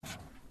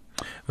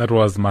That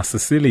was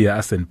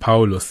Cecilia St.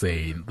 Paulo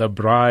saying, the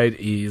bride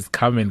is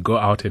come and go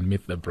out and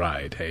meet the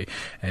bride. Hey,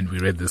 and we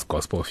read this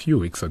gospel a few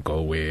weeks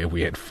ago where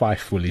we had 5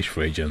 foolish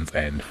virgins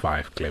and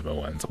 5 clever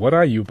ones. What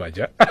are you,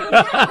 Baja?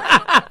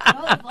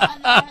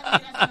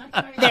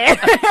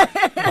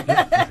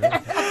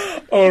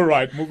 All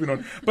right, moving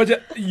on. Baja,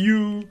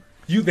 you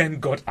then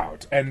got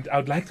out, and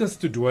I'd like us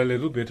to dwell a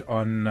little bit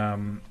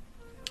on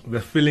the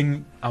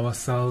filling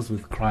ourselves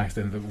with Christ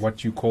and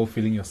what you call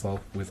filling yourself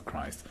with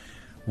Christ.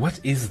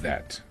 What is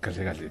that?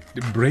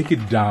 Break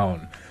it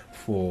down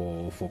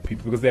for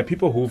people, because there are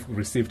people who've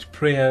received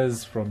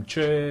prayers from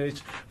church,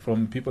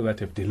 from people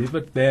that have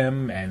delivered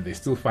them, and they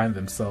still find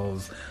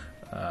themselves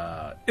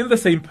in the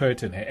same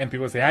pattern. And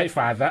people say, "Hi,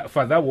 Father,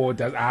 what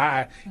does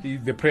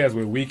the prayers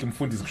were weak, and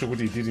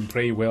he didn't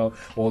pray well,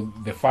 or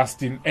the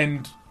fasting."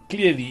 And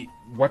clearly,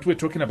 what we're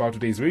talking about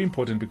today is very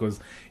important, because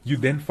you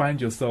then find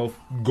yourself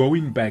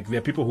going back. There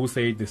are people who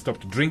say they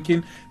stopped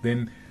drinking,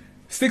 then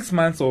 6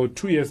 months or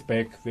 2 years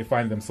back, they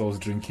find themselves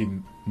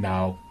drinking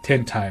now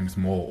 10 times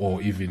more,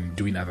 or even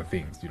doing other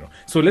things,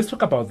 So let's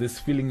talk about this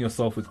filling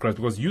yourself with Christ,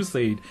 because you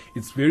said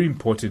it's very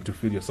important to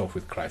fill yourself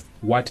with Christ.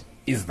 What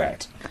is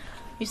that?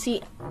 You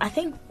see, I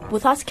think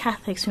with us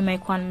Catholics, we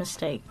make one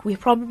mistake. We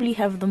probably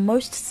have the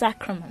most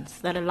sacraments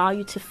that allow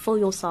you to fill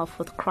yourself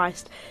with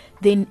Christ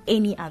than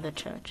any other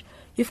church.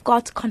 You've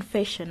got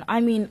confession.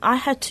 I mean, I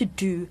had to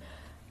do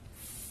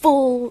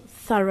full,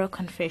 thorough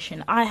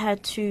confession. I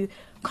had to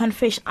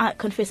confess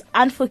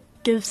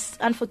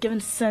unforgiven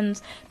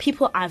sins,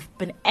 people I've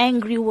been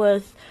angry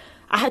with.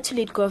 I had to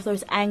let go of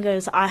those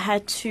angers. I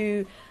had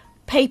to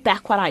pay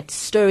back what I'd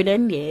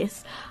stolen,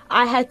 yes.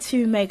 I had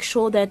to make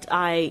sure that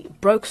I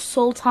broke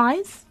soul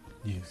ties.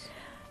 Yes.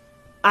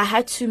 I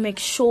had to make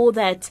sure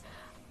that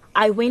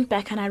I went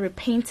back and I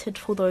repented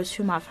for those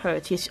whom I've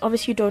hurt. Yes,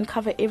 obviously you don't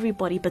cover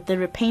everybody, but the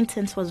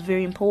repentance was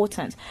very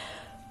important.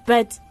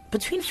 But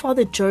between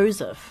Father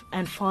Joseph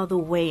and Father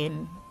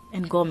Wayne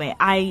and Gome,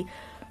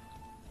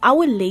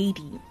 Our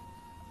Lady,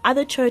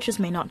 other churches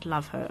may not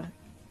love her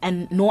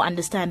and nor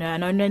understand her.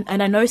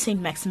 And I know St.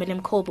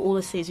 Maximilian Kolbe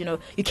always says,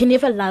 you can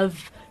never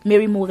love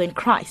Mary more than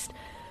Christ.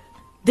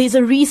 There's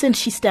a reason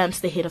she stamps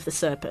the head of the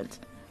serpent.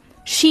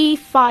 She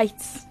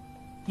fights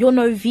your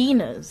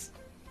novenas,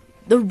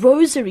 the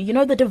rosary,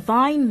 the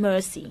divine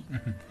mercy,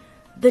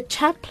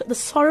 the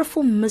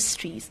sorrowful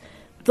mysteries.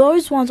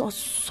 Those ones are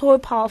so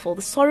powerful.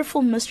 The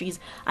sorrowful mysteries.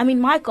 I mean,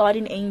 my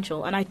guardian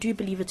angel, and I do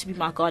believe it to be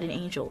my guardian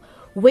angel,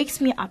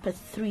 wakes me up at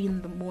 3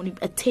 in the morning,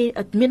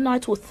 at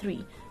midnight or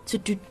 3, to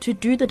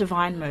do the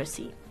divine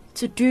mercy,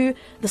 to do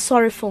the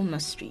sorrowful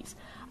mysteries.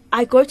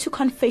 I go to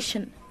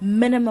confession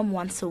minimum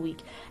once a week.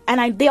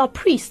 And there are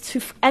priests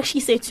who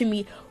actually say to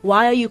me,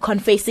 "Why are you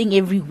confessing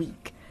every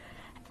week?"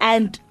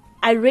 And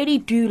I really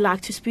do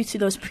like to speak to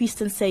those priests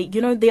and say,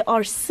 there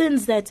are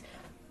sins that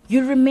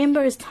you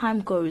remember as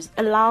time goes.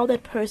 Allow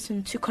that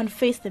person to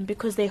confess them,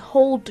 because they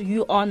hold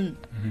you on.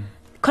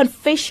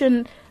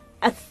 Confession,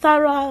 a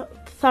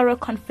thorough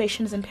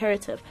confession is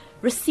imperative.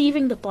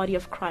 Receiving the body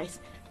of Christ,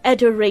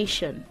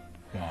 adoration.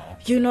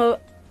 Wow.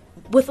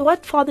 With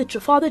what Father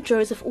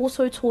Joseph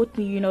also taught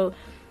me,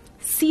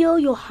 seal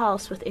your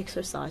house with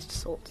exorcised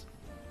salt.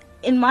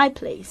 In my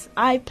place,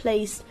 I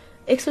placed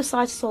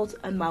exorcised salt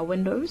on my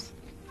windows,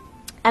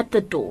 at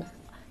the door.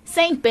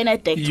 Saint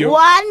Benedict,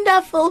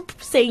 wonderful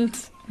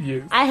saint.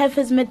 Yes. I have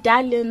his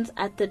medallions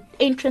at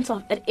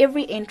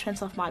every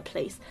entrance of my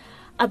place.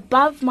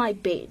 Above my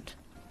bed,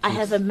 I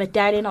have a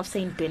medallion of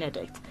Saint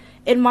Benedict.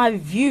 In my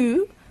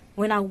view,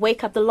 when I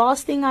wake up, the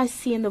last thing I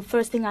see and the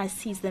first thing I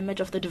see is the image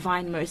of the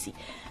divine mercy.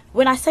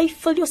 When I say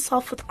fill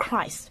yourself with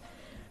Christ,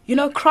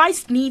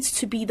 Christ needs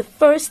to be the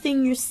first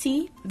thing you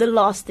see, the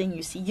last thing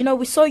you see.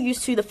 We're so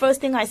used to the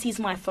first thing I see is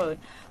my phone,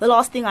 the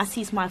last thing I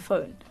see is my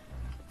phone.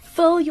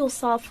 Fill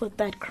yourself with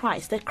that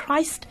Christ. That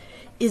Christ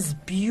is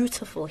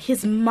beautiful.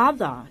 His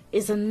mother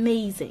is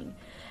amazing.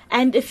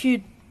 And if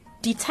you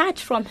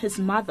detach from his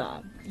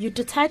mother, you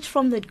detach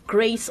from the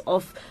grace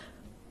of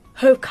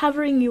her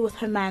covering you with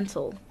her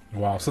mantle.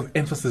 Wow, so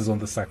emphasis on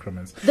the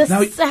sacraments.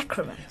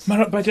 Sacraments.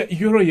 Baja,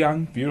 you're a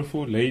young,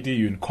 beautiful lady.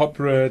 You're in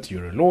corporate.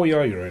 You're a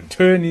lawyer. You're an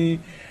attorney.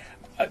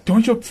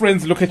 Don't your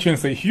friends look at you and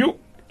say, "Hugh,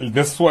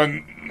 this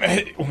one,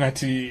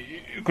 ungati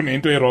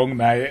kunento wrong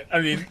nae." I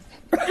mean,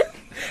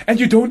 and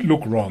you don't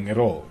look wrong at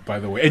all, by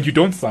the way, and you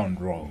don't sound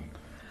wrong.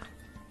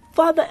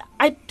 Father,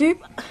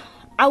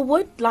 I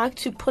would like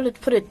to put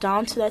it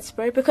down to that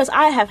spirit, because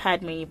I have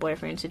had many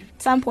boyfriends at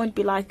some point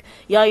be like,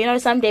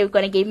 someday we're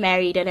going to get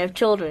married and have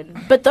children.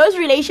 But those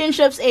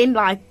relationships end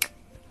like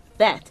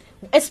that.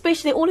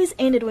 Especially, they always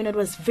ended when it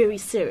was very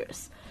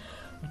serious.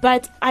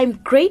 But I'm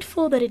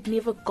grateful that it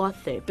never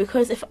got there,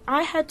 because if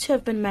I had to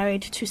have been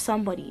married to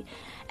somebody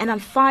and I'm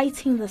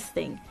fighting this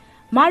thing,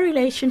 my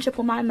relationship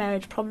or my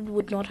marriage probably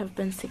would not have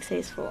been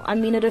successful. I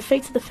mean, it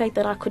affected the fact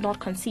that I could not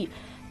conceive.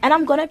 And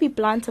I'm going to be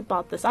blunt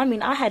about this. I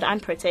mean, I had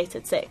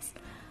unprotected sex.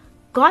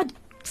 God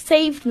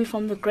saved me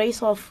from the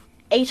grace of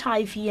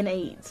HIV and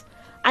AIDS.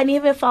 I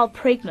never felt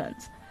pregnant.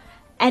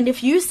 And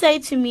if you say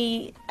to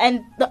me,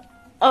 and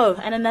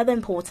another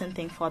important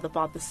thing, Father,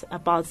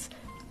 about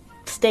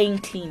staying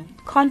clean.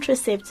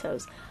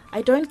 Contraceptives.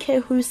 I don't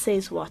care who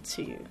says what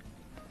to you.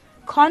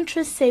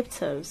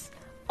 Contraceptives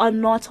are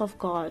not of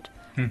God.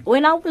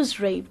 When I was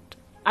raped,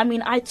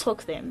 I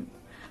took them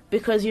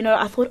because,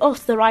 I thought,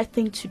 it's the right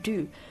thing to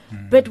do.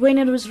 But when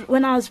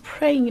I was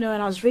praying,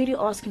 and I was really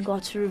asking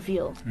God to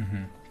reveal,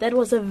 that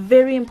was a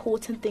very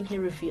important thing He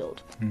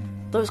revealed.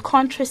 Those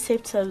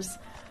contraceptives,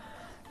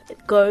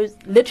 it goes,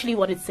 literally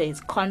what it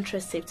says,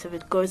 contraceptive,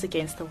 it goes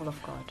against the will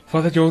of God.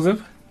 Father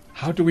Joseph,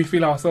 how do we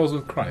feel ourselves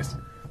with Christ?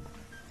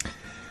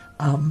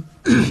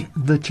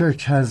 The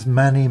church has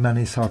many,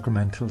 many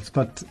sacramentals,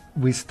 but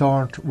we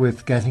start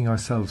with getting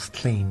ourselves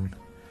clean,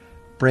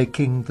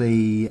 breaking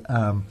the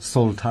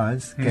soul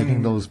ties,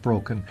 getting those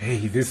broken.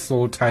 Hey, this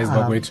soul ties,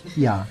 Babwit.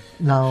 Yeah.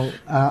 Now,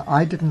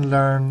 I didn't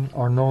learn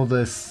or know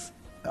this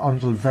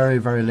until very,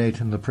 very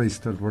late in the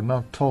priesthood. We're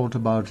not taught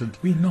about it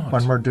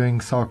when we're doing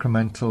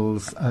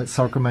sacramentals,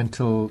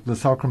 the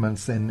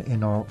sacraments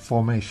in our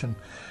formation.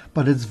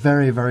 But it's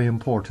very, very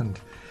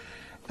important.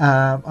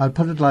 I'll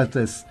put it like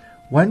this.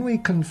 When we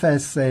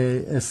confess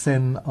a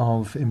sin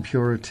of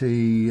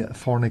impurity,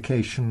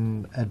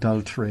 fornication,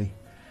 adultery,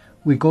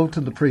 we go to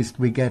the priest,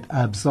 we get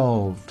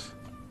absolved.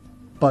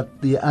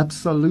 But the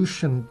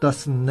absolution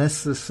doesn't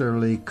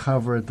necessarily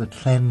cover the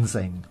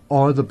cleansing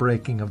or the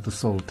breaking of the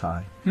soul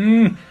tie.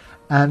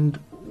 And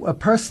a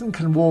person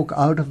can walk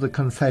out of the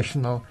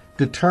confessional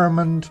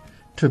determined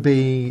to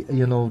be,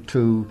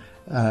 to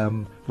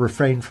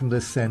refrain from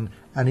this sin,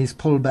 and he's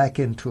pulled back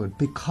into it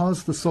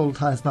because the soul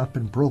tie has not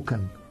been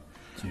broken.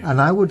 Yeah.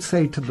 And I would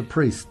say to the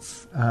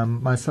priests,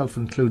 myself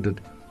included,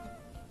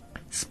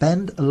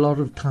 spend a lot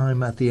of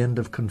time at the end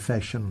of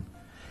confession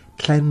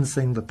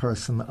cleansing the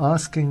person,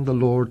 asking the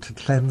Lord to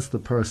cleanse the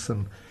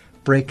person,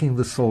 breaking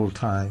the soul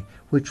tie,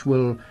 which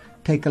will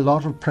take a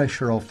lot of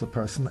pressure off the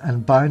person,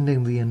 and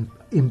binding the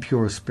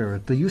impure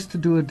spirit. They used to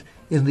do it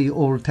in the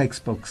old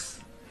textbooks.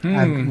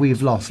 And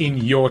we've lost. In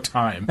your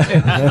time.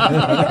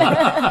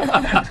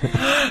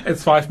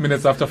 It's 5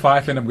 minutes after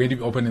 5 and I'm going to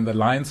be opening the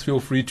lines. Feel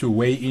free to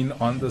weigh in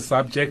on the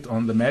subject,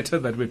 on the matter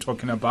that we're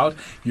talking about.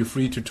 You're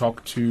free to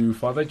talk to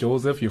Father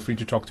Joseph. You're free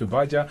to talk to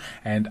Baja,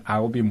 and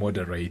I'll be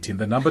moderating.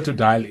 The number to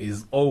dial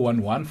is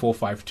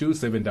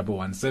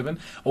 011-452-7117.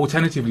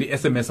 Alternatively,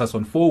 SMS us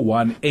on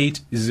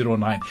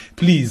 41809.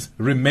 Please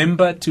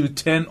remember to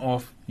turn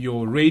off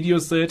your radio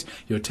set,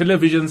 your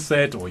television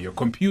set, or your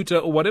computer,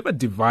 or whatever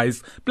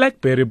device,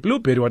 BlackBerry,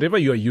 Blueberry, whatever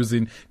you are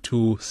using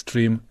to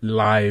stream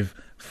live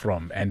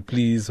from. And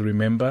please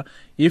remember,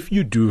 if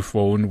you do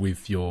phone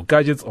with your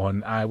gadgets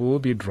on, I will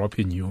be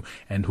dropping you,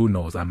 and who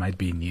knows, I might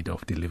be in need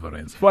of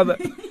deliverance. Father,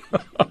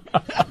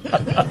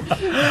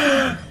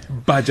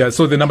 Baja.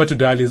 So the number to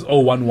dial is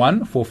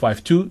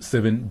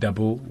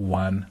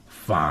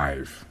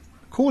 011-452-7115.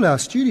 Call our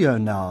studio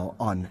now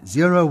on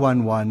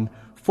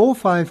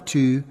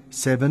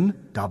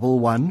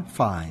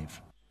 011-452-7115.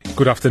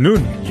 Good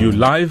afternoon. You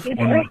live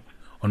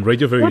on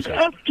Radio Veritas. Good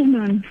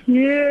afternoon.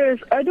 Yes,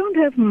 I don't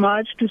have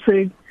much to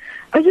say.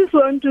 I just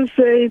want to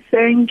say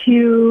thank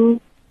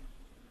you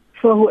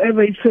for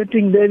whoever is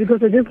sitting there,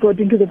 because I just got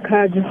into the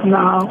car just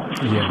now,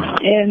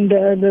 and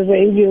the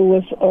radio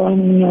was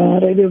on,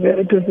 Radio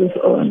Veritas was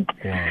on,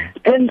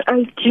 and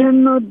I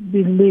cannot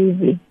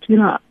believe it.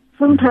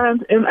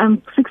 Sometimes, and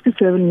I'm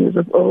 67 years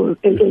of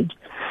age.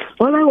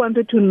 All I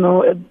wanted to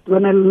know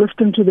when I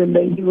listened to the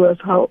lady was,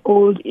 how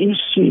old is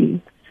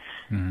she?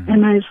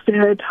 And I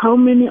said, how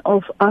many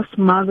of us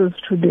mothers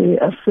today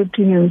are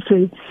sitting and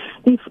say,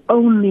 if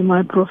only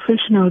my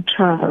professional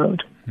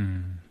child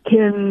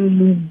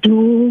can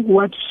do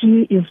what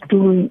she is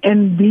doing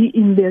and be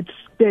in that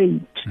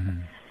state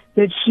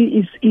that she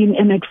is in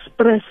and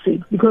express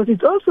it, because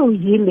it's also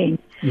healing.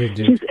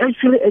 She's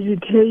actually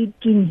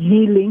educating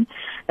healing.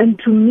 And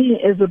to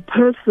me, as a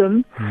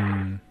person,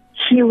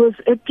 she was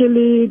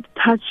actually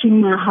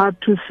touching my heart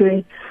to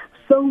say,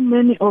 so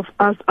many of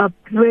us are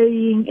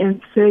praying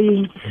and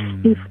saying,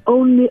 if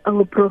only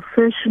our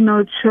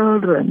professional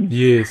children,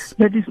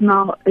 that is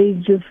now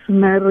ages,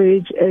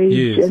 marriage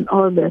age, and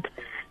all that,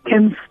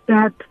 can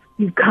start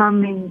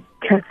becoming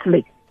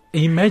Catholic.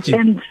 Imagine.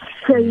 And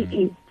say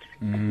it.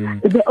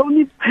 The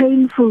only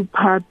painful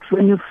part,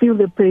 when you feel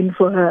the pain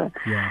for her,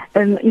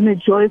 and in a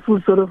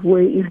joyful sort of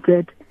way, is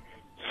that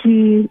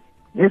she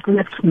has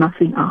left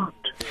nothing out.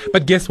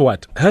 But guess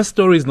what? Her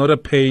story is not a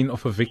pain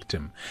of a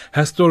victim.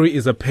 Her story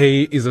is a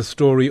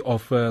story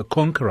of a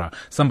conqueror,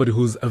 somebody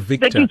who's a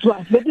victor.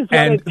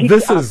 And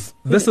this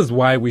is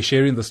why we're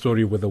sharing the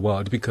story with the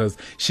world, because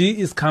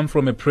she is come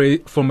from a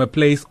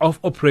place of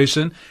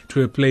oppression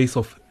to a place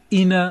of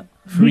inner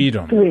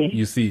freedom,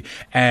 you see.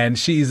 And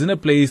she is in a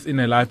place in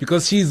her life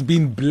because she's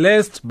been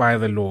blessed by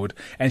the Lord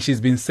and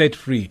she's been set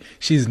free.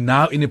 She's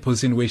now in a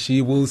position where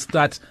she will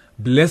start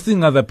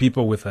blessing other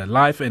people with her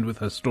life and with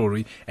her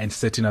story, and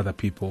setting other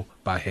people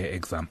by her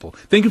example.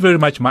 Thank you very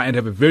much, Ma, and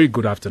have a very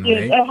good afternoon.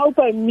 Yes, I hope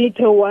I meet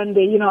her one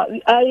day.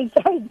 I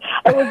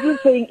was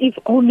just saying, if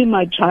only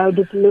my child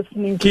is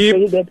listening to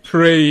say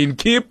that.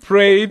 Keep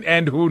praying,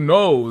 and who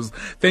knows?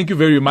 Thank you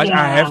very much.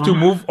 I have to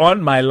move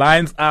on. My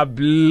lines are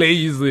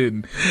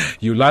blazing.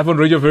 You live on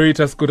Radio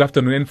Veritas. Good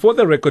afternoon. And for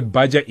the record,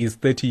 Baja is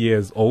 30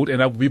 years old,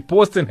 and I'll be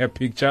posting her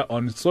picture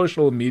on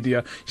social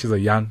media. She's a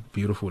young,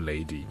 beautiful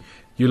lady.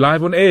 You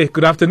live on air.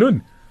 Good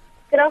afternoon.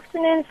 Good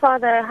afternoon,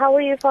 Father. How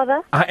are you,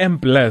 Father? I am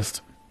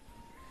blessed.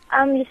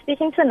 You're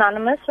speaking to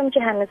Anonymous from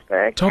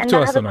Johannesburg. Talk to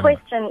us, I have a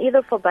question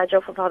either for Baja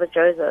or for Father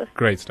Joseph.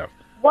 Great stuff.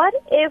 What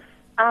if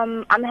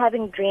I'm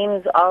having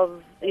dreams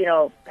of,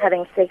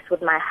 having sex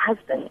with my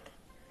husband?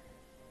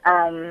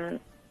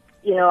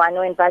 I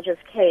know in Baja's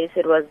case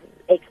it was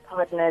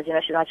ex-partners,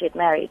 she's not yet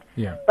married.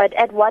 Yeah. But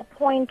at what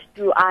point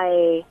do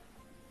I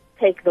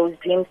take those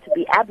dreams to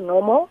be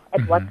abnormal?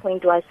 At what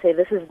point do I say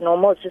this is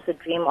normal, it's just a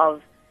dream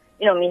of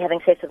me having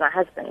sex with my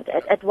husband?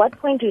 At what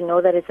point do you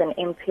know that it's an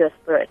impure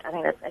spirit? I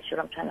think that's actually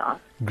what I'm trying to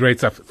ask. Great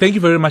stuff. Thank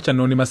you very much,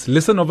 Anonymous.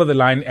 Listen over the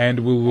line and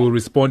we will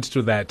respond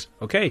to that.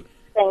 Okay?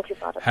 Thank you,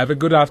 Father. Have a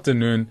good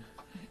afternoon.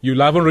 You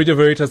live on Radio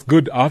Veritas.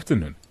 Good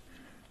afternoon.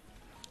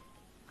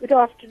 Good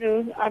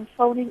afternoon. I'm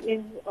phoning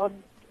in on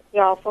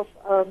behalf of,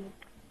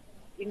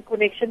 in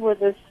connection with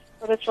this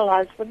spiritual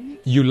husband.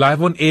 You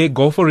live on air.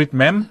 Go for it,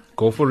 ma'am.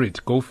 Go for it.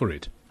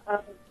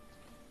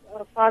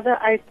 Father,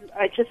 I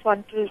just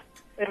want to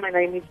say my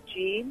name is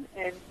Jean,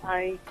 and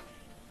I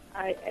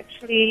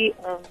actually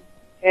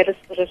had a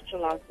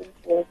spiritual husband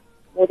for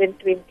more than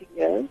 20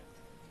 years,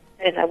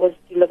 and I was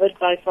delivered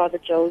by Father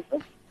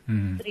Joseph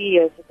 3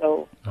 years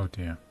ago. Oh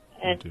dear.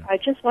 And I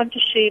just want to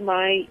share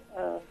my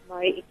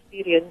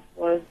experience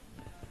was,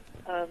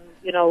 I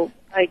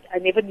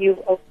never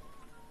knew of.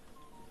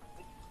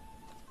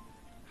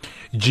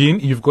 Jean,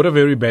 you've got a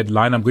very bad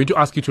line. I'm going to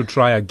ask you to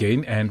try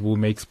again and we'll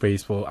make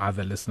space for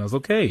other listeners.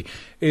 Okay.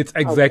 It's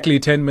exactly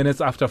 10 minutes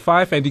after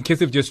 5. And in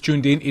case you've just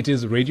tuned in, it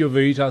is Radio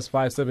Veritas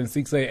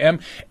 576 AM.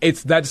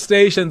 It's that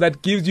station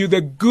that gives you the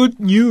good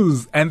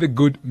news and the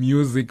good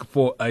music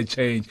for a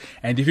change.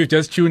 And if you've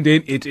just tuned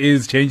in, it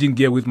is Changing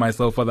Gear with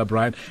myself, Fr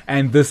Brian.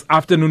 And this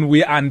afternoon,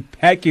 we're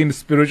unpacking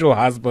spiritual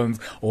husbands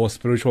or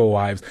spiritual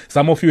wives.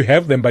 Some of you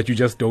have them, but you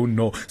just don't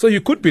know. So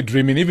you could be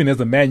dreaming, even as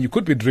a man, you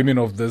could be dreaming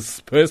of this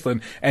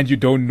person and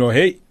you don't know,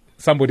 hey,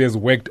 somebody has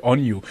worked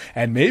on you,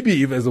 and maybe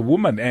even as a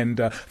woman.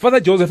 And Father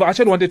Joseph, I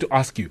actually wanted to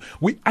ask you,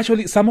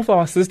 some of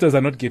our sisters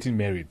are not getting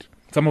married.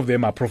 Some of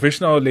them are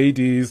professional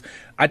ladies,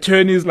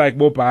 attorneys like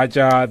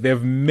Baja.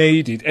 They've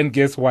made it, and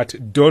guess what?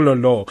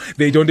 Dololo,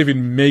 they don't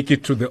even make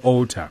it to the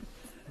altar.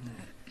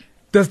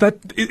 Is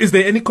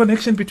there any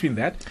connection between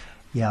that?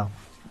 Yeah.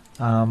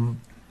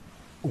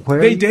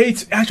 They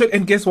date, actually,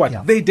 and guess what?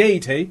 Yeah. They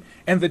date, hey?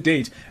 And the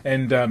date.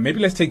 And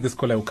maybe let's take this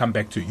call. I will come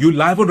back to you. You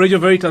live on Radio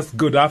Veritas.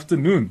 Good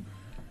afternoon.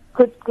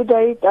 Good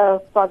day,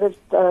 Father.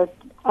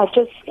 I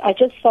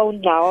just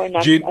phoned now, and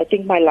Jean, I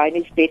think my line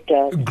is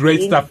better.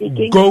 Great Jean stuff.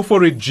 speaking. Go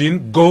for it,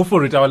 Jean. Go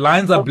for it. Our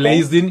lines are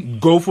blazing.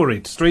 Go for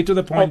it. Straight to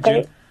the point,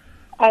 Okay. Jean.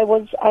 I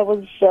was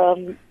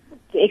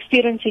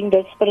experiencing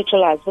the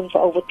spiritual husband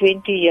for over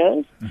 20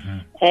 years,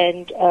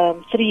 and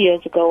 3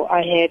 years ago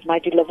I had my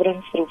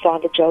deliverance through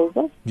Father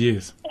Joseph.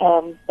 Yes.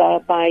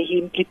 By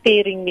him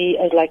preparing me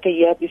like a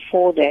year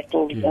before that,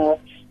 or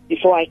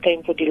before I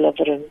came for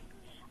deliverance.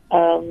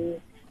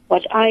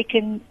 What I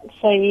can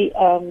say,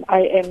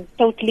 I am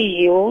totally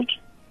healed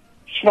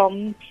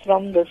from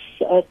this.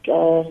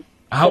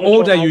 How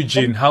old are you,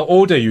 Jean? How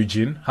old are you,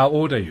 Jean? How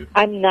old are you?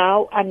 I'm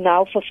now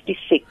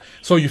 56.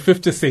 So you're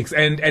 56,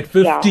 and at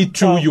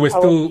 52 you were I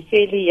still was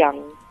fairly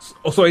young.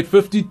 So at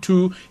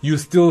 52 you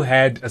still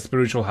had a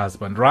spiritual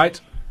husband,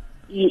 right?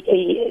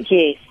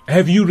 Yes.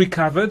 Have you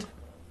recovered?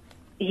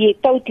 Yeah,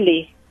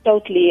 totally.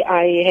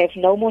 I have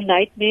no more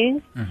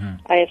nightmares.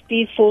 I have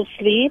peaceful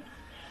sleep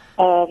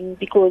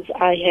because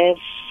I have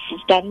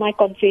done my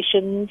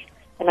confessions,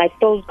 and I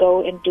still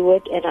go and do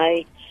it, and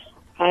I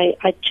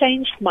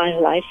changed my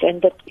life.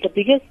 And the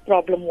biggest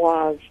problem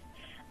was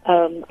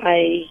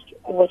I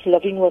was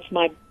living with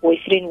my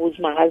boyfriend, who's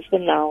my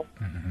husband now,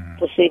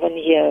 for 7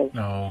 years.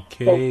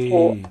 Okay.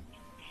 So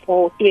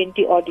for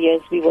 20 odd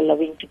years we were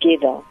living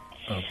together.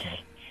 Okay.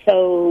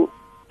 So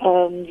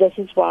this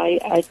is why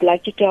I'd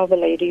like to tell the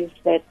ladies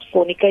that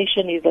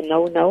fornication is a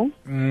no-no.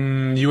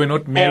 You were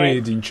not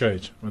married in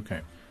church.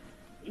 Okay.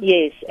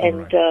 Yes,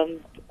 and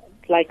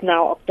like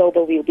now,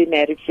 October, we'll be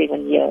married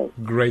 7 years.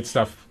 Great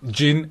stuff.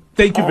 Jean,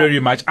 thank you very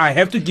much. I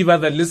have to give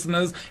other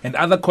listeners and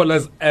other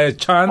callers a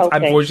chance,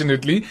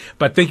 unfortunately,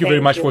 but thank you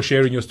very much for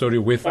sharing your story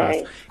with us.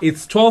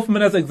 It's 12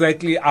 minutes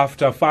exactly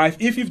after 5.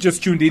 If you've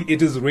just tuned in,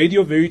 it is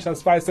Radio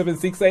Veritas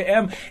 576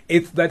 AM.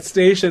 It's that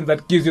station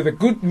that gives you the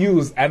good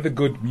news and the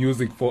good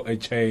music for a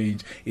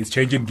change. It's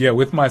Changing Gear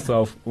with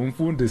myself,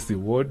 Umfundisi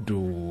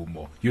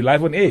Wodumo. You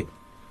live on air.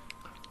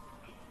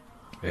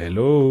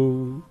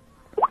 Hello.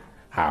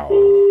 How?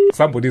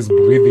 Somebody's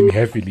breathing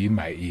heavily in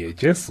my ear.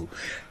 Jesu.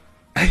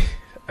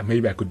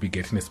 maybe I could be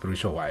getting a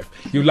spiritual wife.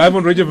 You live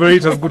on Radio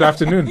Veritas. Good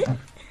afternoon.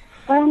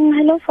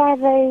 Hello,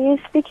 Father. You're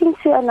speaking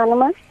to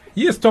Anonymous.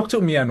 Yes, talk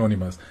to me,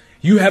 Anonymous.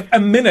 You have a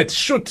minute.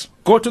 Shoot.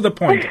 Go to the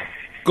point.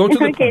 Go to the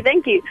point. Okay,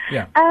 thank you.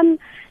 Yeah.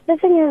 The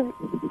thing is,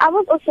 I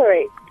was also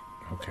raped.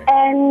 Okay.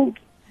 And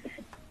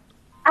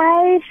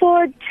I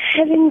thought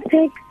having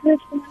sex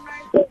with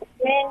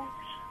men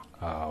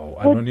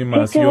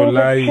Anonymous, you're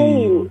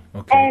lying.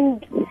 Okay.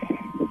 And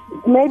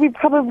maybe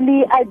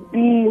probably I'd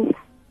be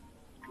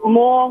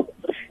more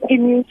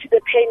immune to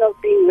the pain of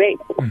being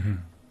raped. Mm-hmm.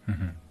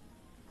 Mm-hmm.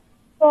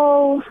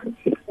 So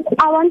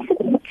I wanted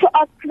to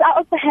ask, because I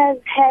also have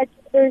had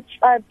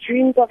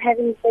dreams of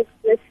having sex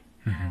with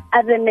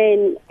other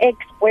men,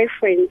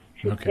 ex-boyfriends,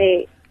 to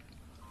say.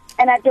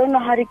 And I don't know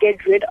how to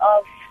get rid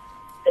of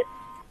it,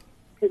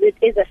 because it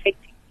is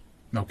affecting.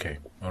 Okay,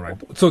 all right.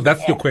 So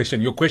that's your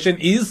question. Your question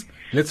is?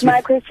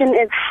 My question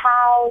is,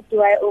 how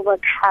do I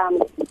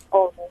overcome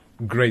all this?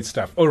 Great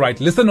stuff. All right,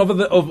 listen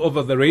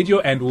over the radio,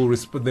 and we'll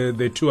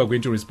the two are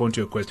going to respond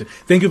to your question.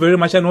 Thank you very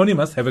much,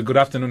 Anonymous. Have a good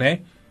afternoon, eh?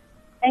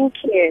 Thank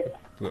you.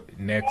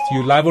 Next,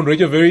 you live on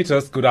Radio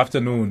Veritas. Good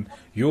afternoon.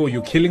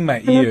 You're killing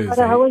my ears.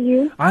 Father, how are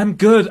you? I'm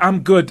good.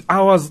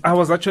 I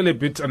was actually a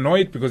bit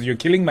annoyed because you're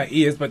killing my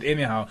ears, but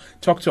anyhow,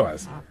 talk to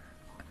us.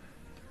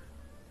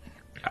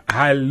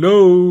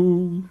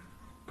 Hello.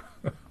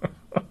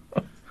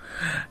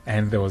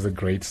 And there was a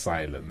great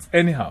silence.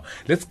 Anyhow,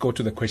 let's go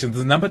to the question.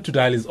 The number to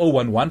dial is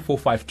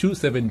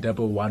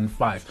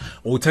 011-452-7115.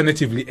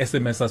 Alternatively,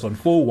 SMS us on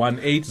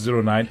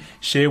 41809.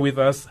 Share with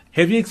us.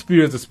 Have you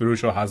experienced a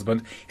spiritual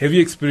husband? Have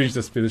you experienced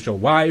a spiritual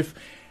wife?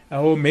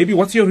 Or maybe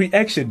what's your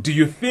reaction? Do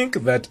you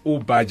think that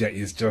Baja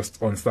is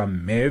just on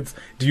some meds?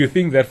 Do you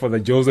think that Father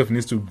Joseph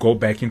needs to go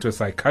back into a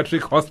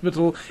psychiatric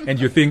hospital? And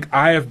you think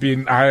I have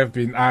been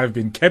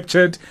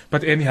captured?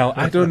 But anyhow,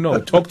 I don't know.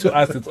 Talk to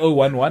us. It's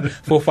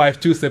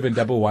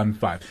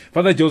 011-452-7115.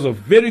 Father Joseph,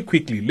 very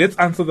quickly, let's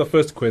answer the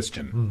first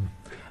question.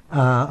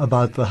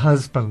 About the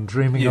husband,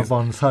 dreaming Yes. of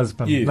one's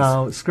husband. Yes.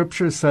 Now,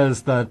 Scripture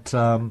says that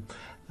a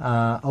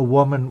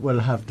woman will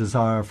have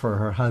desire for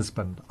her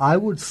husband. I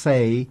would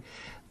say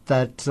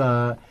that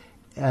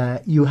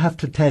you have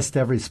to test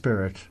every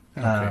spirit.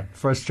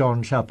 1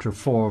 John chapter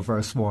 4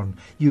 verse 1.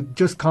 You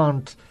just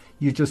can't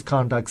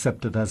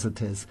accept it as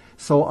it is.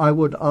 So I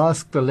would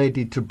ask the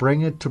lady to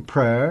bring it to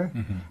prayer,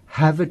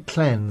 have it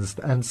cleansed,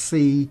 and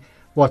see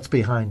what's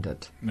behind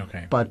it.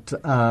 Okay. But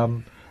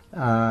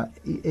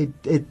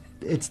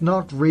it's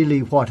not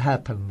really what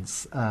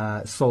happens.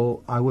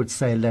 So I would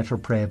say let her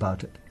pray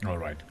about it. All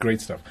right,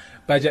 great stuff.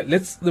 Baja,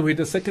 let's read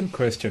the second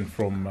question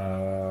from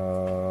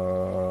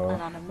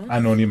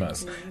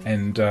Anonymous.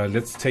 And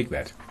let's take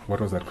that. What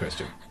was that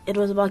question? It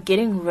was about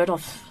getting rid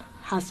of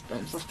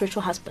husbands or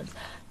spiritual husbands.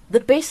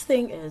 The best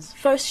thing is,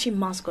 first she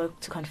must go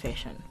to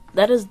confession.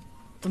 That is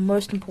the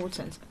most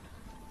important.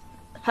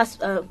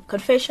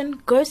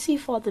 Confession, go see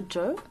Father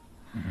Joe,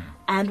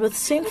 and with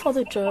seeing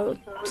Father Joe,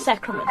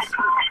 sacraments.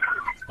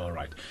 All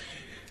right.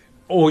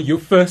 Or your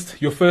first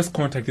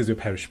contact is your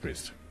parish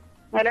priest.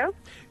 Hello?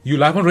 You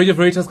live on Radio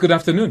Veritas. Good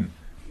afternoon.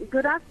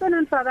 Good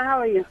afternoon, Father. How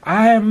are you?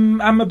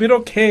 I'm a bit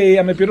okay.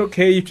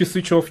 If you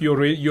switch off your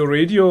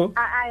radio.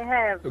 I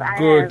have.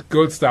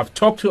 Good stuff.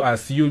 Talk to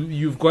us.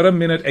 You've got a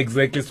minute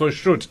exactly, so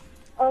shoot.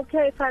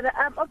 Okay, Father.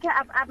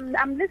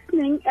 I'm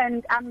listening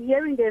and I'm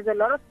hearing there's a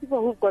lot of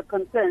people who've got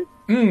concerns.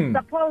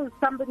 Suppose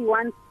somebody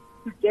wants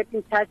to get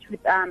in touch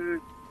with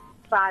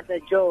Father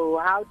Joe.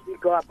 How do we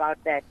go about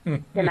that?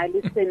 Can I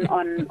listen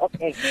on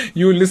air?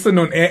 You listen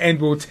on air and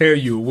we'll tell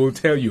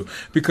you.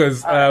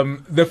 Because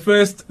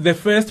the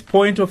first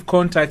point of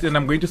contact, and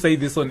I'm going to say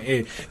this on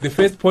air, the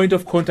first point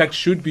of contact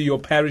should be your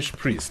parish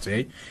priest,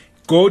 eh?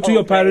 Go to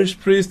your parish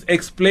priest,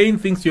 explain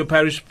things to your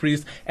parish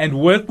priest, and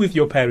work with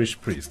your parish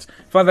priest.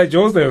 Father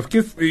Joseph,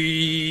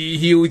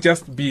 he will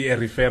just be a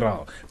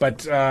referral.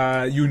 But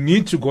you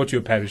need to go to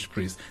your parish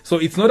priest. So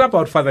it's not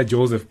about Father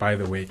Joseph, by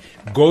the way.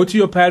 Go to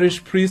your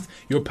parish priest.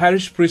 Your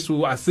parish priest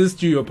will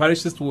assist you. Your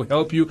parish priest will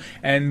help you.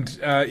 And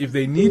if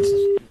they need...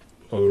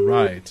 All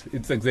right,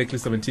 it's exactly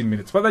 17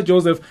 minutes. Father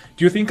Joseph,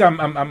 do you think I'm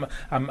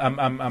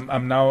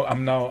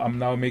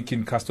now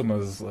making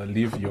customers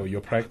leave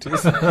your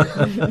practice?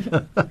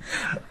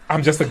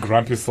 I'm just a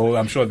grumpy soul.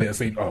 I'm sure they're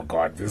saying, "Oh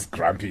God, this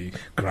grumpy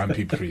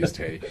priest.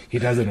 Hey, he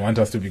doesn't want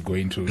us to be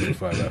going to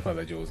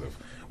Father Joseph."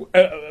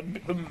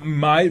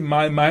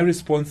 My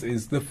response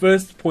is the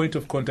first point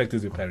of contact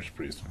is your parish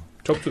priest.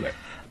 Talk to them.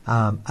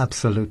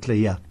 Absolutely,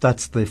 yeah.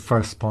 That's the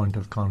first point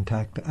of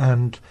contact,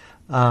 and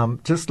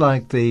just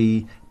like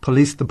the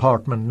police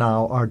department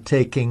now are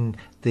taking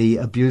the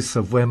abuse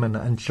of women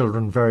and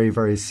children very,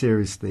 very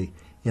seriously.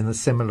 In a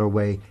similar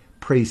way,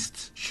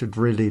 priests should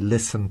really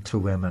listen to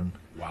women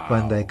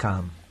when they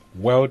come.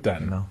 Well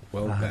done.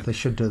 Done. They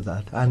should do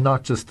that. And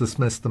not just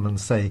dismiss them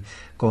and say,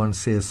 go and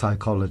see a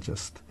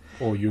psychologist.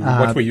 Or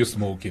what were you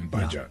smoking,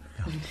 Baja?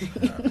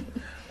 Yeah.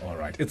 All right.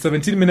 right. It's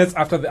 17 minutes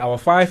after the hour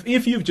 5.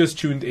 If you've just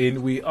tuned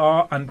in, we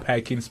are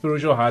unpacking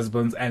spiritual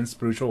husbands and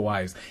spiritual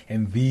wives.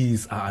 And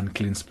these are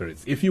unclean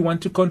spirits. If you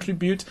want to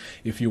contribute,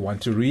 if you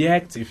want to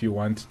react, if you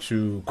want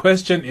to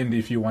question, and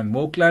if you want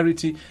more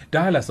clarity,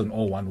 dial us on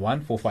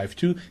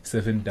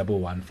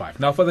 011-452-7115.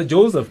 Now, Father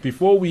Joseph,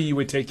 before we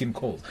were taking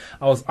calls,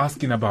 I was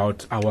asking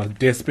about our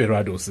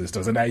desperado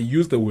sisters. And I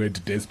use the word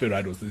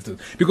desperado sisters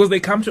because they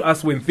come to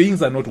us when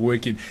things are not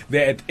working.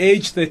 They're at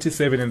age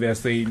 37 and they're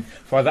saying,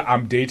 Father,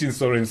 I'm dating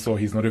so and so,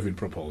 he's not even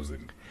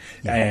proposing.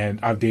 Yeah. And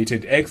I've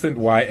dated X and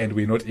Y and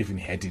we're not even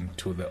heading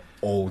to the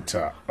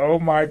altar. Oh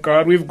my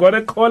God, we've got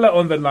a caller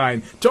on the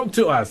line. Talk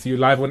to us. You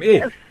live on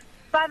air.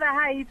 Father,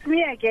 hi, it's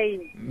me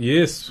again.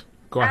 Yes,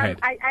 go ahead.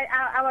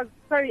 I was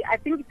sorry, I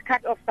think it's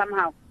cut off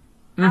somehow.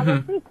 I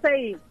was just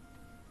saying,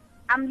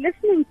 I'm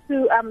listening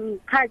to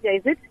Kaja,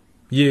 is it?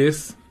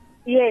 Yes.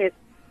 Yes.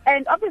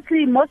 And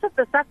obviously most of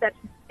the stuff that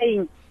she's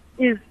saying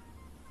is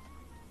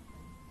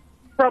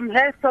from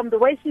the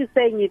way she's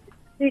saying it,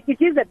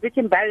 it is a bit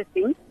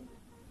embarrassing.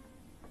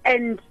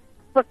 And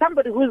for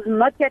somebody who's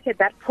not yet at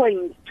that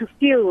point to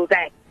feel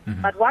that,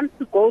 but wants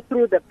to go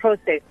through the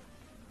process.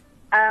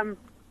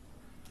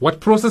 What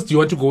process do you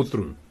want to go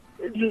through?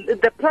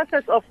 The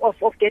process of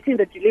getting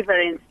the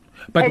deliverance.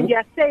 And you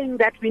are saying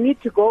that we need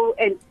to go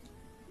and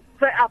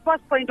our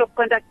first point of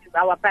contact is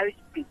our parish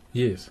priest.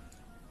 Yes.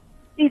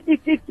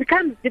 It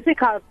becomes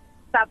difficult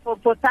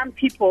for some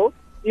people,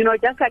 you know,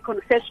 just like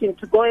confession,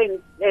 to go and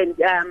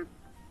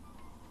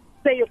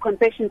say your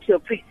confession to your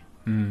priest.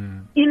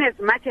 In as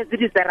much as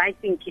it is the right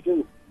thing to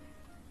do.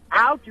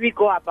 How do we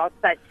go about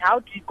such? How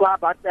do we go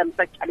about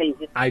such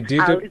challenges? I'll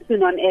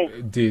listen on air.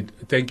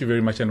 Thank you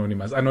very much,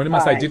 Anonymous.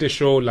 Anonymous, I did a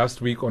show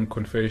last week on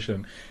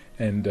confession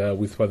and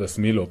with Father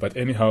Smilo. But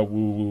anyhow,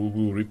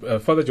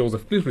 Father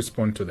Joseph, please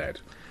respond to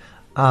that.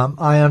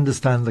 I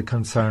understand the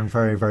concern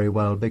very, very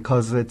well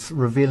because it's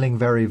revealing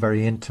very,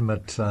 very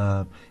intimate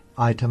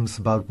items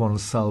about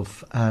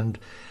oneself and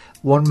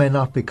one may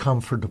not be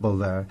comfortable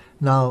there.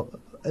 Now,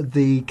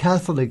 the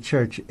Catholic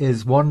Church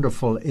is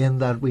wonderful in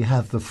that we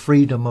have the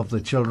freedom of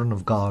the children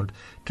of God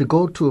to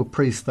go to a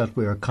priest that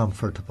we are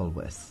comfortable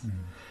with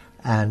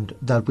and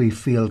that we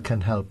feel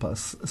can help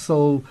us.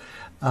 So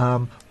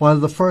while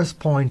the first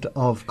point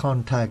of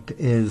contact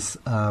is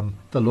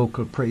the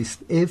local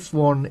priest, if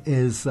one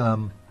is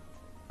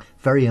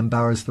very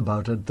embarrassed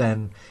about it,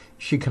 then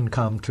she can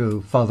come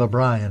to Father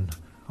Brian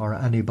or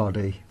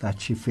anybody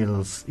that she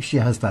feels she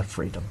has that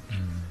freedom.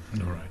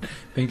 All right.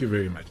 Thank you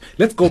very much.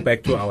 Let's go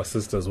back to our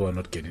sisters who are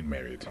not getting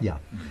married. Yeah.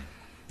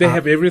 They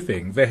have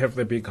everything. They have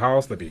the big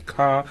house, the big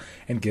car,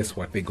 and guess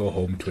what? They go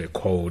home to a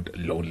cold,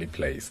 lonely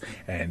place.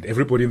 And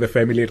everybody in the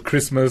family at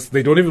Christmas,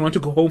 they don't even want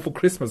to go home for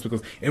Christmas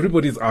because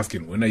everybody's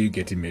asking, when are you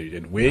getting married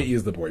and where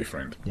is the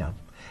boyfriend? Yeah.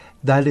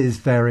 That is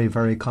very,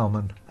 very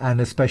common. And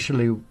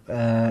especially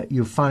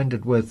you find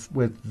it with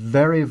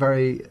very,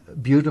 very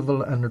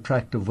beautiful and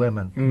attractive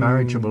women,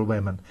 marriageable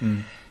women.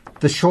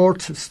 The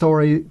short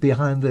story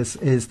behind this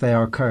is they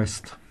are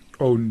cursed.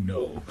 Oh,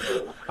 no.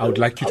 I would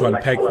like you to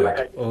unpack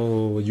that.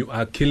 Oh, you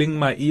are killing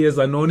my ears,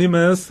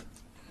 Anonymous.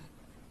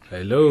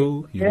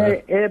 Hello.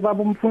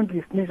 Baba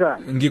umfundisi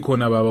njani?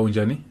 Ngikhona baba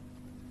unjani?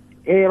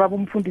 Baba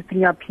umfundisi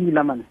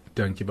ngiyaphila man.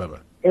 Thank you baba.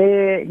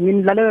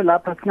 Nginilalela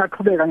lapha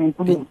singaqhubeka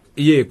ngenkulumo.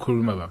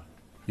 Khuluma baba.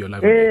 You're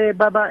live.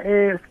 Baba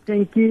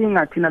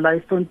sinkinga thina la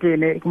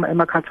esontweni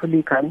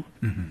emakatholika hayi.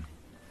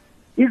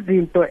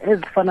 Izinto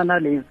ezifana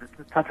nalezi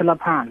sithathela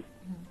phansi.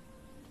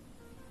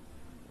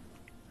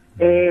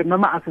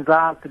 Noma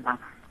asizazi baba.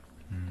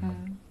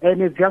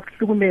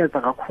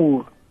 Ziyasihlukumeza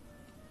kakhulu.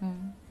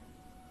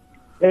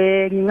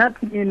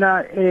 Ngingathi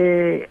mina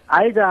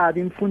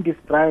ayikabi umfundisi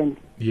Brian.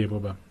 Yebo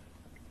baba.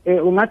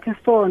 Ungathi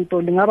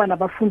sonto lingaba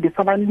nabafundisi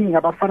abaningi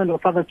abafana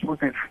noFather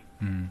Joseph.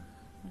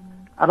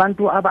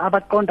 Abantu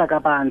abaqonda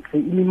kabanzi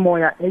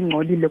imimoya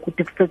engcolile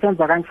ukuthi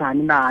kusetshenzwa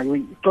kanjani nayo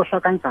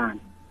ixoshwa kanjani.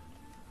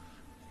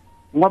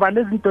 Ngoba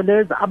lezi zinto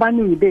lezi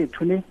abaningi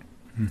bethu ne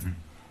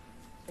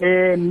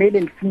male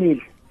and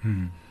female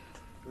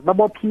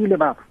babophile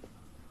baba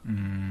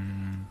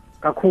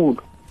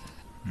kakhulu.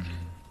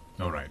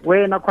 All right.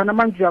 Wena khona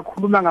manje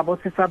uyakhuluma ngabo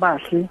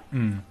sisabahle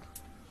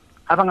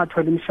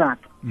abangatholi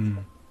imishado.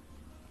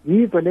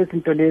 Yizo lezi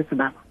zinto lezi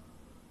baba.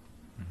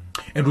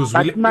 And was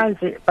really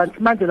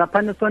manje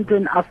lapha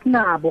esontweni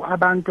asinabo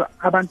abantu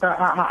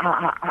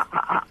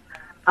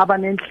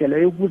abanendlela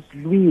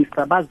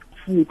yokuzilwisa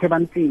bazikhiphe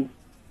ebantwini.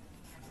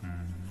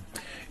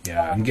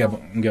 Yeah,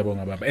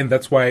 ngiyabonga baba. And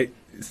that's why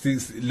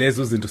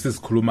lezo zinto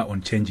sizikhuluma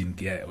on changing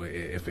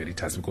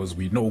Veritas because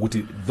we know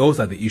ukuthi those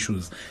are the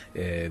issues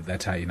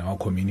that are in our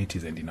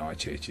communities and in our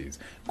churches.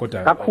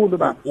 Kodwa kakhulu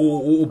baba.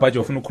 Ubaje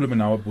ufuna ukukhuluma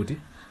nawe bhuti?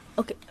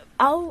 Okay,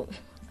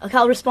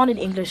 I'll respond in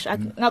English.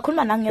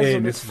 Ngakhuluma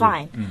nangezulu, it's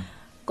fine.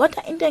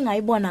 Kodwa into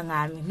engayibona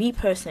ngami, me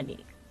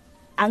personally,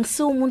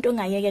 angisi umuntu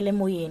ongayekela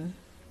emoyeni.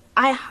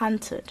 I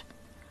hunted.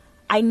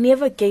 I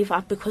never gave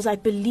up because I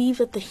believe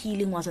that the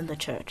healing was in the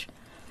church.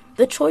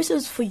 The choice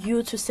is for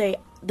you to say,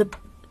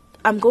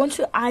 I'm going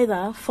to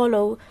either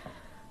follow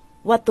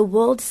what the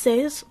world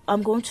says.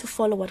 I'm going to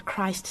follow what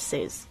Christ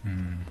says.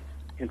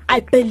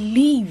 I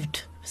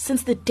believed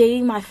since the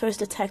day my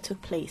first attack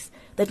took place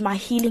that my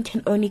healing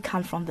can only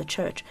come from the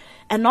church.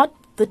 And not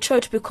the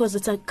church because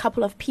it's a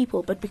couple of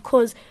people, but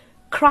because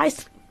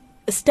Christ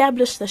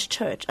established this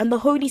church and the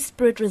Holy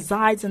Spirit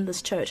resides in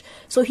this church.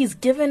 So he's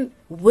given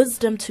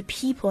wisdom to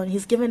people, and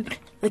he's given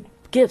the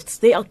gifts.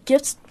 They are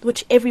gifts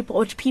which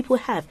people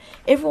have.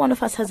 Every one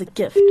of us has a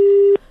gift.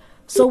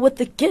 So with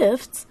the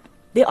gifts,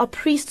 there are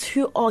priests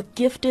who are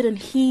gifted in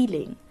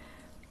healing.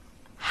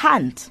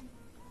 Hunt.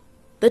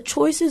 The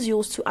choice is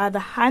yours to either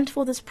hunt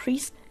for this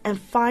priest and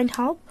find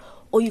help,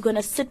 or you're going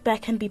to sit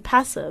back and be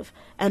passive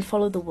and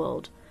follow the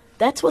world.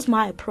 That was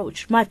my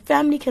approach. My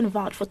family can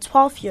vouch. For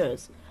 12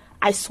 years,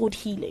 I sought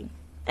healing.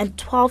 And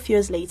 12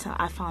 years later,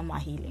 I found my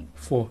healing.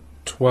 For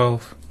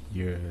 12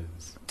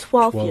 years.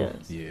 12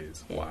 years. Yeah.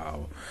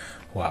 Wow.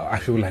 Wow. I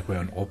feel like we're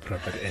on Oprah,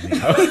 but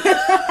anyhow.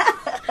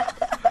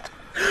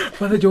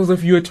 Father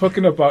Joseph, you were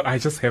talking about, I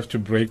just have to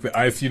break the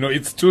ice.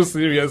 It's too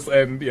serious.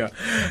 And yeah.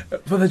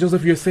 Father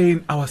Joseph, you're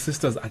saying our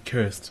sisters are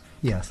cursed.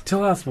 Yes.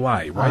 Tell us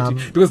why.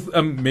 Because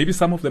maybe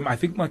some of them, I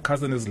think my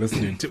cousin is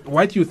listening.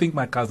 Why do you think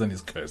my cousin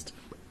is cursed?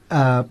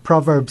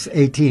 Proverbs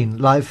 18,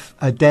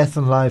 death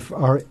and life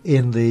are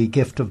in the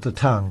gift of the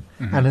tongue.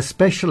 And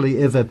especially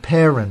if a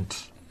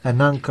parent,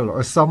 an uncle,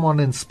 or someone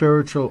in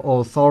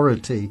spiritual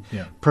authority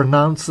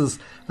pronounces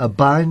a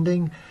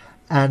binding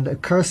and a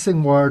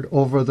cursing word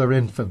over their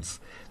infants.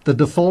 The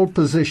default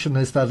position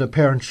is that a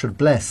parent should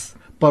bless.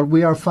 But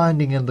we are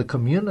finding in the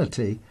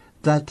community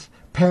that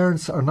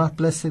parents are not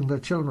blessing their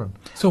children.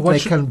 So they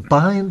can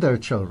bind their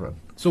children.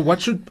 So what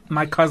should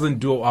my cousin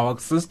do, our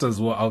sisters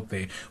who are out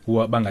there, who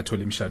are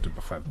bangatoli mshado?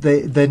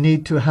 They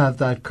need to have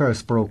that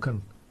curse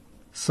broken,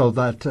 so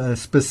that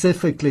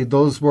specifically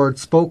those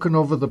words spoken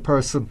over the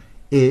person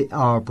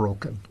are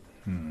broken.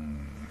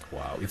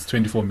 Wow, it's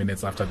 24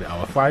 minutes after the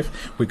hour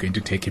 5. We're going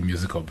to take a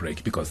musical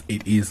break because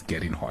it is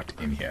getting hot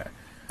in here.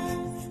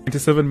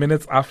 27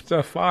 minutes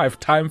after 5.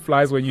 Time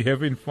flies when you're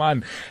having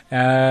fun.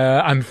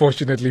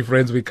 Unfortunately,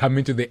 friends, we're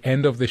coming to the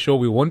end of the show.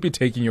 We won't be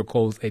taking your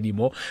calls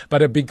anymore.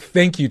 But a big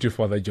thank you to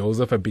Father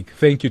Joseph. A big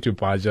thank you to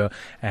Baja.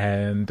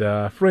 And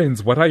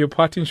friends, what are your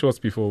parting shots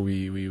before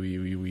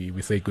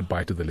we say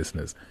goodbye to the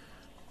listeners?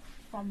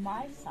 From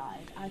my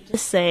side, I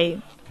just say,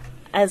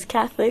 as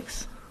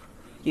Catholics,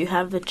 you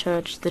have the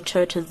church. The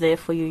church is there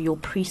for you. Your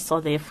priests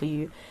are there for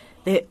you.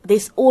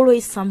 There's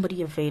always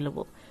somebody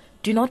available.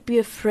 Do not be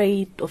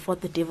afraid of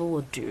what the devil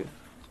will do.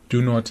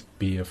 Do not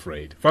be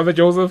afraid. Father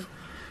Joseph?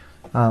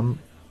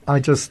 I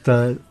just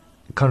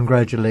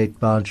congratulate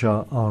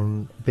Baja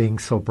on being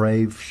so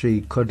brave.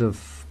 She could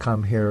have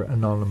come here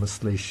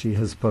anonymously. She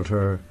has put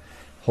her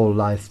whole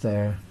life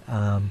there.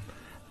 And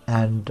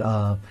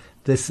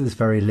this is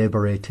very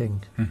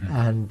liberating.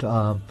 And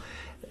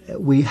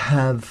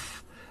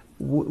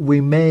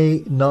we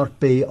may not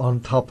be on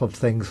top of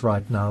things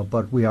right now,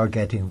 but we are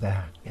getting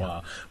there.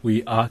 Wow,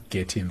 we are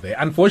getting there.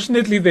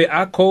 Unfortunately, there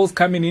are calls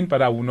coming in,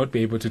 but I will not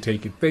be able to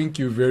take it. Thank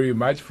you very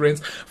much,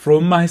 friends.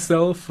 From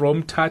myself,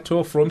 from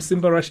Tato, from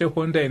Simbarashe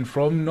Honda, and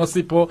from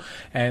Nosipo,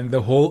 and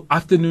the whole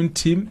afternoon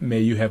team, may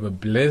you have a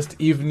blessed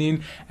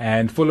evening.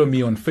 And follow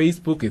me on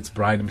Facebook. It's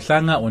Brian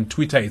Mhlanga. On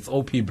Twitter, it's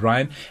OP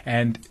Brian.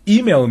 And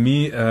email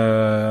me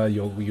your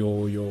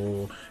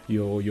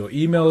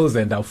emails,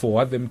 and I'll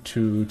forward them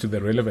to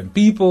the relevant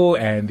people.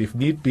 And if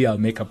need be, I'll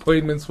make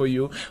appointments for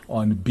you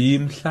on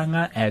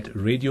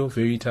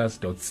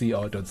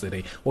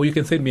bmhlanga@radioveritas.co.za, or you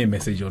can send me a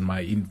message on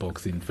my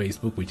inbox in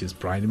Facebook, which is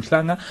Brian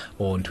Mhlanga,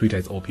 or on Twitter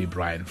it's OP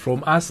Brian.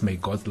 From us, may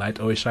God's light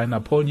always shine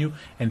upon you,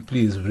 and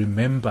please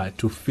remember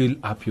to fill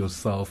up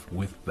yourself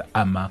with the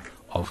armor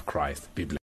of Christ. Be blessed.